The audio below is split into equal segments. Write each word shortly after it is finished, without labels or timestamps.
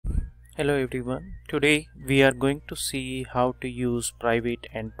Hello everyone. Today we are going to see how to use private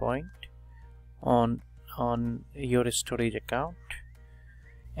endpoint on your storage account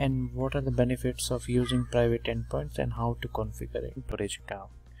and what are the benefits of using private endpoints and how to configure a storage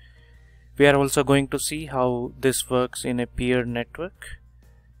account. We are also going to see how this works in a peer network.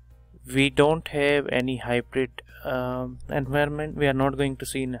 We don't have any hybrid environment. We are not going to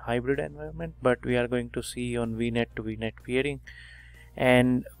see in a hybrid environment, but we are going to see on VNet to VNet peering.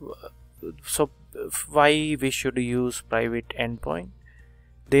 And so why we should use private endpoint?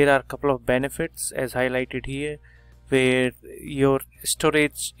 There are a couple of benefits as highlighted here, where your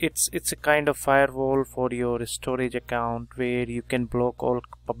storage, it's a kind of firewall for your storage account, where you can block all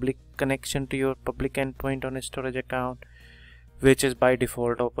public connection to your public endpoint on a storage account, which is by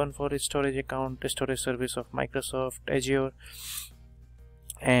default open for a storage account, a storage service of Microsoft Azure,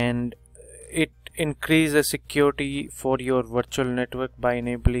 and it increases security for your virtual network by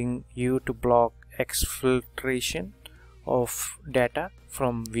enabling you to block exfiltration of data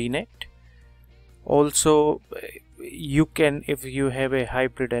from VNet. Also, you can, if you have a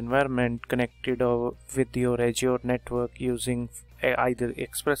hybrid environment connected with your Azure network using either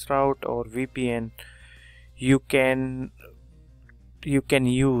ExpressRoute or VPN, you can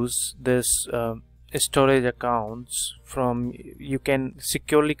use this storage accounts from, you can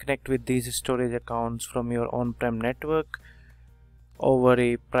securely connect with these storage accounts from your on-prem network over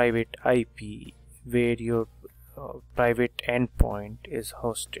a private IP where your private endpoint is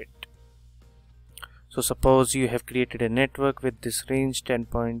hosted. So suppose you have created a network with this range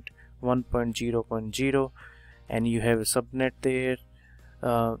 10.1.0.0 and you have a subnet there.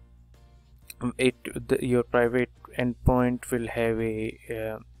 Your private endpoint will have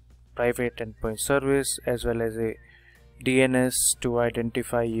a private endpoint service as well as a DNS to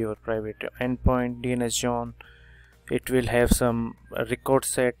identify your private endpoint, DNS zone. It will have some record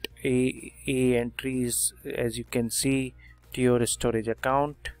set A entries, as you can see, to your storage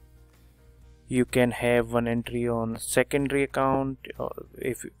account. You can have one entry on secondary account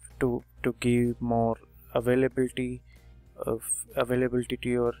if to give more availability to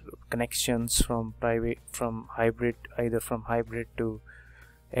your connections from hybrid, either from hybrid to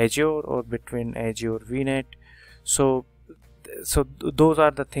Azure or between Azure VNet. So those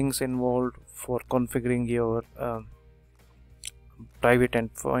are the things involved for configuring your private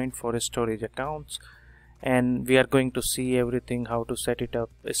endpoint for storage accounts, and we are going to see everything, how to set it up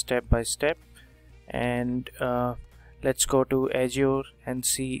step by step. And let's go to Azure and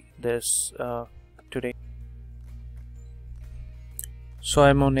see this today. So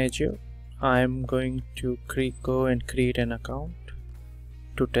I'm on Azure. I'm going to go and create an account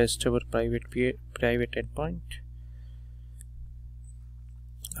to test our private endpoint.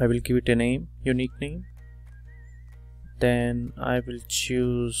 I will give it a name, unique name. Then I will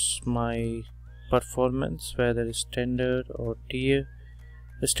choose my performance, whether it's standard or tier,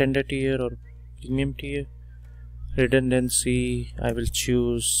 standard tier or premium tier. Redundancy, I will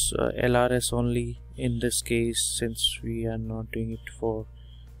choose LRS only in this case, since we are not doing it for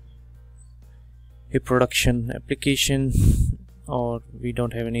a production application, or we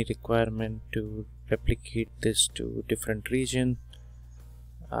don't have any requirement to replicate this to different region.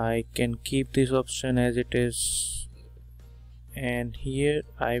 I can keep this option as it is, and here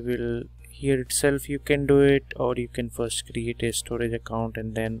here itself you can do it, or you can first create a storage account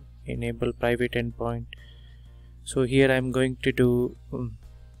and then enable private endpoint. So here I'm going to do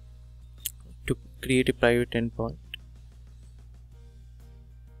to create a private endpoint.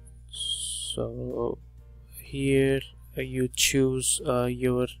 So here you choose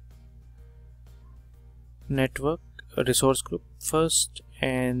your network resource group first,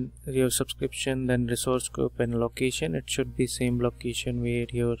 and your subscription, then resource group, and location. It should be same location where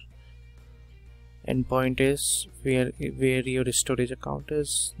your endpoint is, where your storage account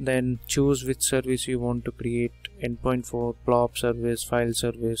is. Then choose which service you want to create endpoint for, blob service, file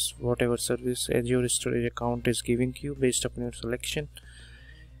service, whatever service Azure storage account is giving you based upon your selection.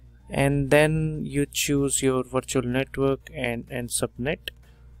 And then you choose your virtual network and subnet,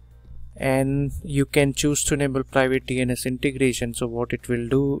 and you can choose to enable private DNS integration. So what it will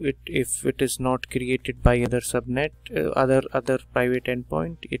do, if it is not created by other subnet, other private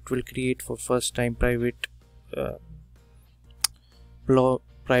endpoint, it will create for first time private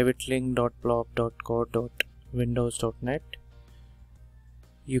private link.blob.core.windows.net.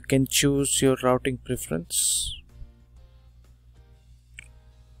 You can choose your routing preference.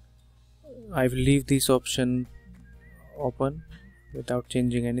 I will leave this option open without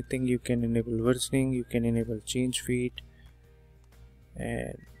changing anything. You can enable versioning, you can enable change feed,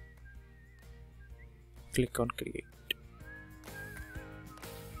 and click on create.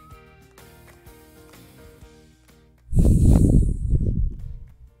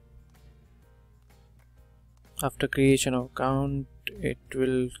 After creation of account, it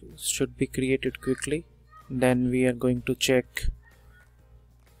should be created quickly. Then we are going to check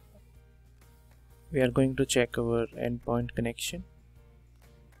our endpoint connection.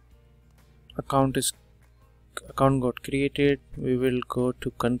 Account got created. We will go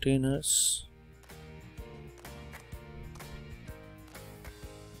to containers.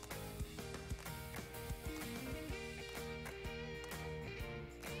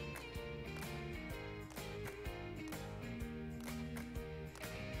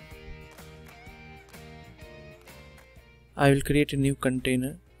 I will create a new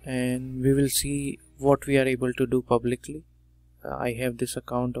container and we will see what we are able to do publicly. I have this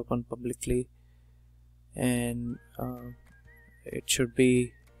account open publicly, and it should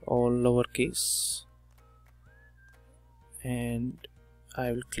be all lowercase, and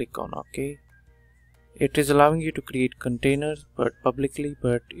I will click on OK. It is allowing you to create containers but publicly,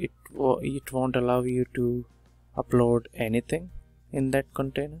 but it won't allow you to upload anything in that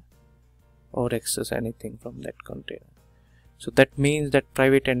container or access anything from that container. So that means that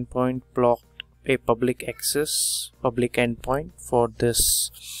private endpoint blocked a public endpoint for this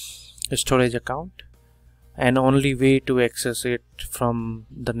storage account, and only way to access it from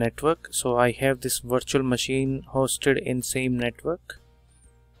the network. So I have this virtual machine hosted in same network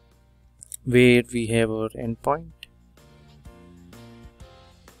where we have our endpoint,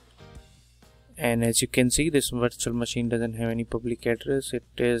 and as you can see, this virtual machine doesn't have any public address. It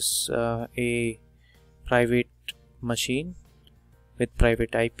is a private machine with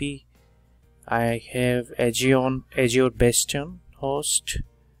private IP. I have Azure Bastion host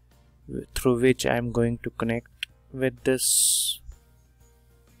through which I am going to connect with this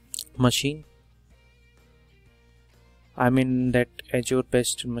machine. I'm in that Azure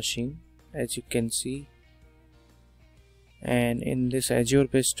Bastion machine, as you can see, and in this Azure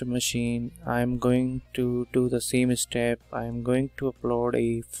Bastion machine I am going to do the same step. I am going to upload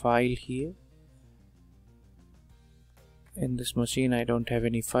a file here. In this machine I don't have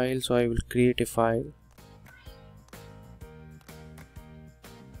any file, so I will create a file.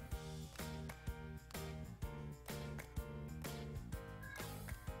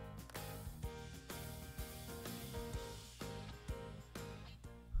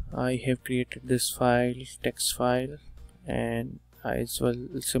 I have created this file, text file, and I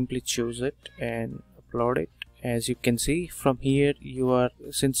will simply choose it and upload it. As you can see from here,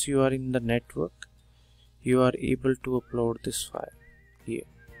 since you are in the network, you are able to upload this file here.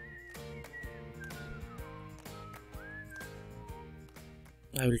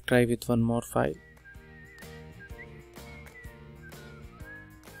 I will try with one more file.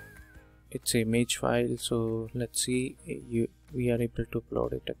 It's an image file, so let's see, we are able to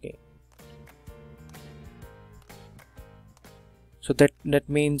upload it again. So that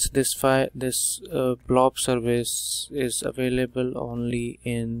means this blob service is available only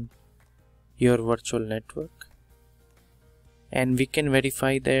in your virtual network, and we can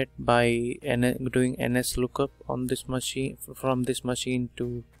verify that by doing ns lookup on this machine, from this machine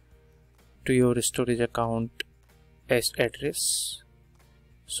to your storage account address.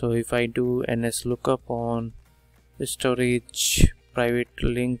 So if I do ns lookup on storage private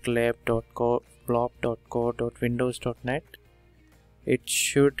link lab.blob.core.windows.net, it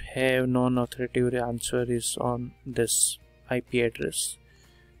should have non-authoritative answer is on this IP address,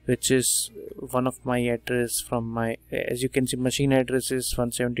 which is one of my address from my, as you can see, machine address is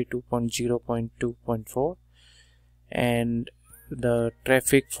 172.0.2.4, and the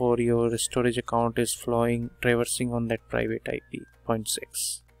traffic for your storage account is traversing on that private IP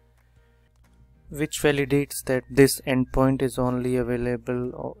 0.6, which validates that this endpoint is only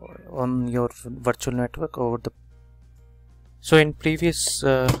available on your virtual network over the. So in previous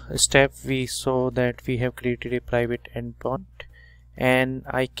step we saw that we have created a private endpoint, and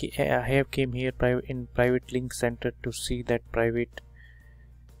I have came here in private link center to see that private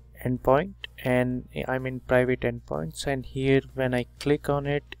endpoint, and I'm in private endpoints, and here when I click on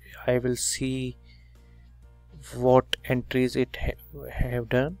it I will see what entries it has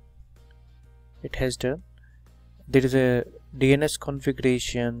done. There is a DNS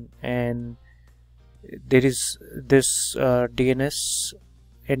configuration, and there is this DNS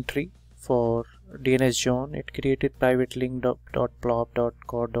entry for DNS zone. It created private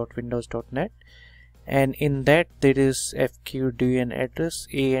link.blob.core.windows.net, and in that there is FQDN address,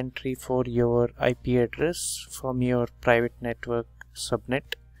 a entry for your IP address from your private network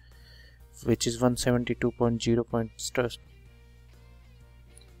subnet, which is 172.0.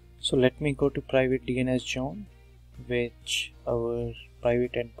 So let me go to private DNS zone, which our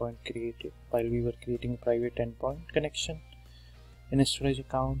private endpoint created while we were creating private endpoint connection in a storage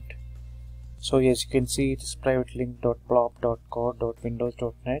account. So as you can see, it is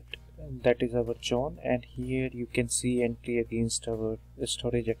privatelink.blob.core.windows.net. That is our zone, and here you can see entry against our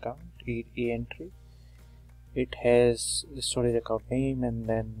storage account, entry. It has the storage account name and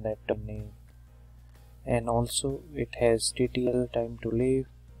then laptop name, and also it has TTL, time to live,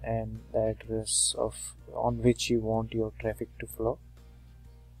 and the address of on which you want your traffic to flow.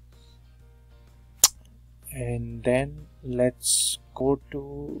 And then let's go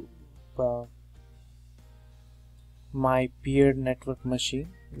to my peered network machine,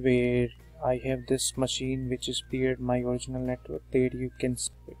 where I have this machine which is peered my original network. There you can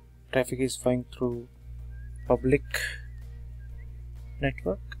see traffic is flowing through public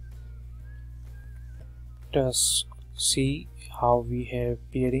network. Just see how we have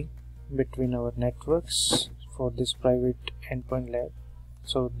peering between our networks for this private endpoint lab.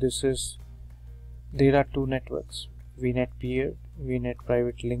 So there are two networks, VNet peered, VNet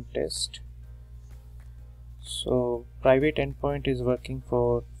private link test. So private endpoint is working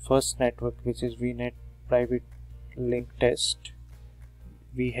for first network, which is VNet private link test.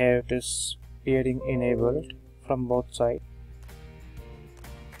 We have this peering enabled from both sides.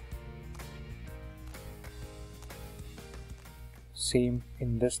 Same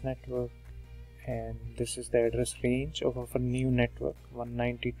in this network, and this is the address range of our new network,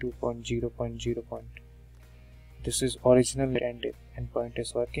 192.0.0. This is original endpoint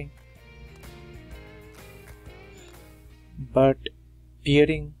is working. But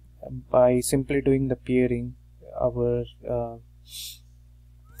peering, by simply doing the peering, our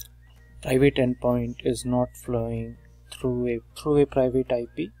private endpoint is not flowing through a private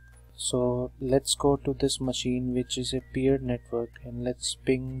IP. So let's go to this machine, which is a peered network, and let's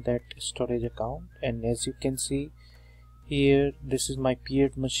ping that storage account. And as you can see here, this is my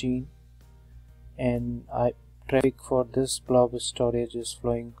peered machine, and traffic for this blob storage is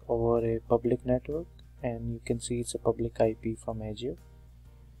flowing over a public network, and you can see it's a public IP from Azure.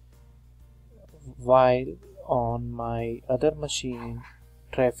 While on my other machine,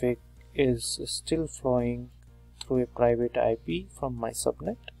 traffic is still flowing through a private IP from my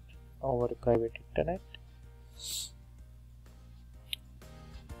subnet over a private internet.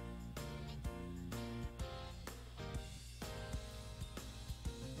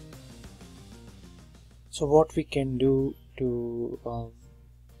 So what we can do to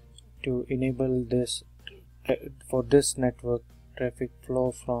enable this, for this network, traffic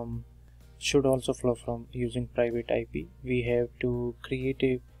should also flow from using private IP. We have to create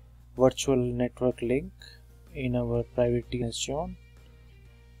a virtual network link in our private DNS zone,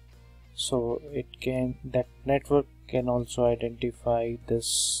 so that network can also identify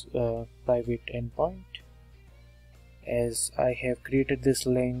this private endpoint. As I have created this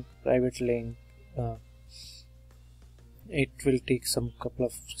private link, it will take some couple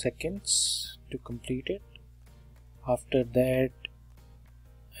of seconds to complete it. After that,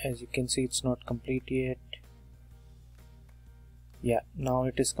 as you can see, it's not complete yet. Yeah, now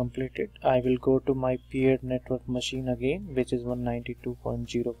it is completed. I will go to my peered network machine again, which is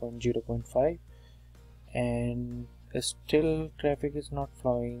 192.0.0.5, and still traffic is not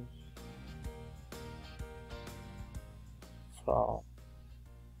flowing from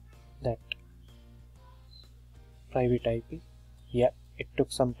that private IP. Yeah, it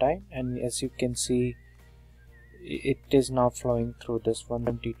took some time, and as you can see, it is now flowing through this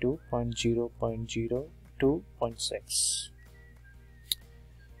 192.0.0.2.6.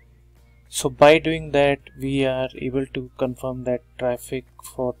 So by doing that, we are able to confirm that traffic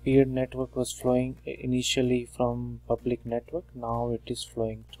for peered network was flowing initially from public network. Now it is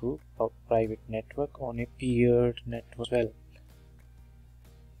flowing through a private network on a peered network as well.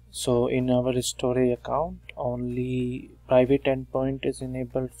 So in our storage account, only private endpoint is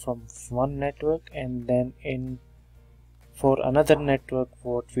enabled from one network, and then for another network,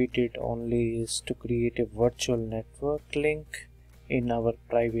 what we did only is to create a virtual network link in our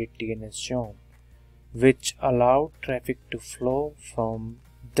private DNS zone, which allowed traffic to flow from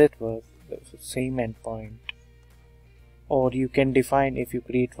that same endpoint. Or you can define, if you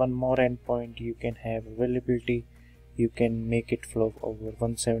create one more endpoint, you can have availability, you can make it flow over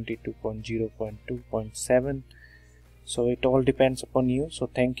 172.0.2.7. So it all depends upon you. So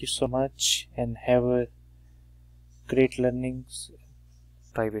thank you so much, and have a great learnings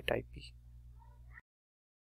private IP.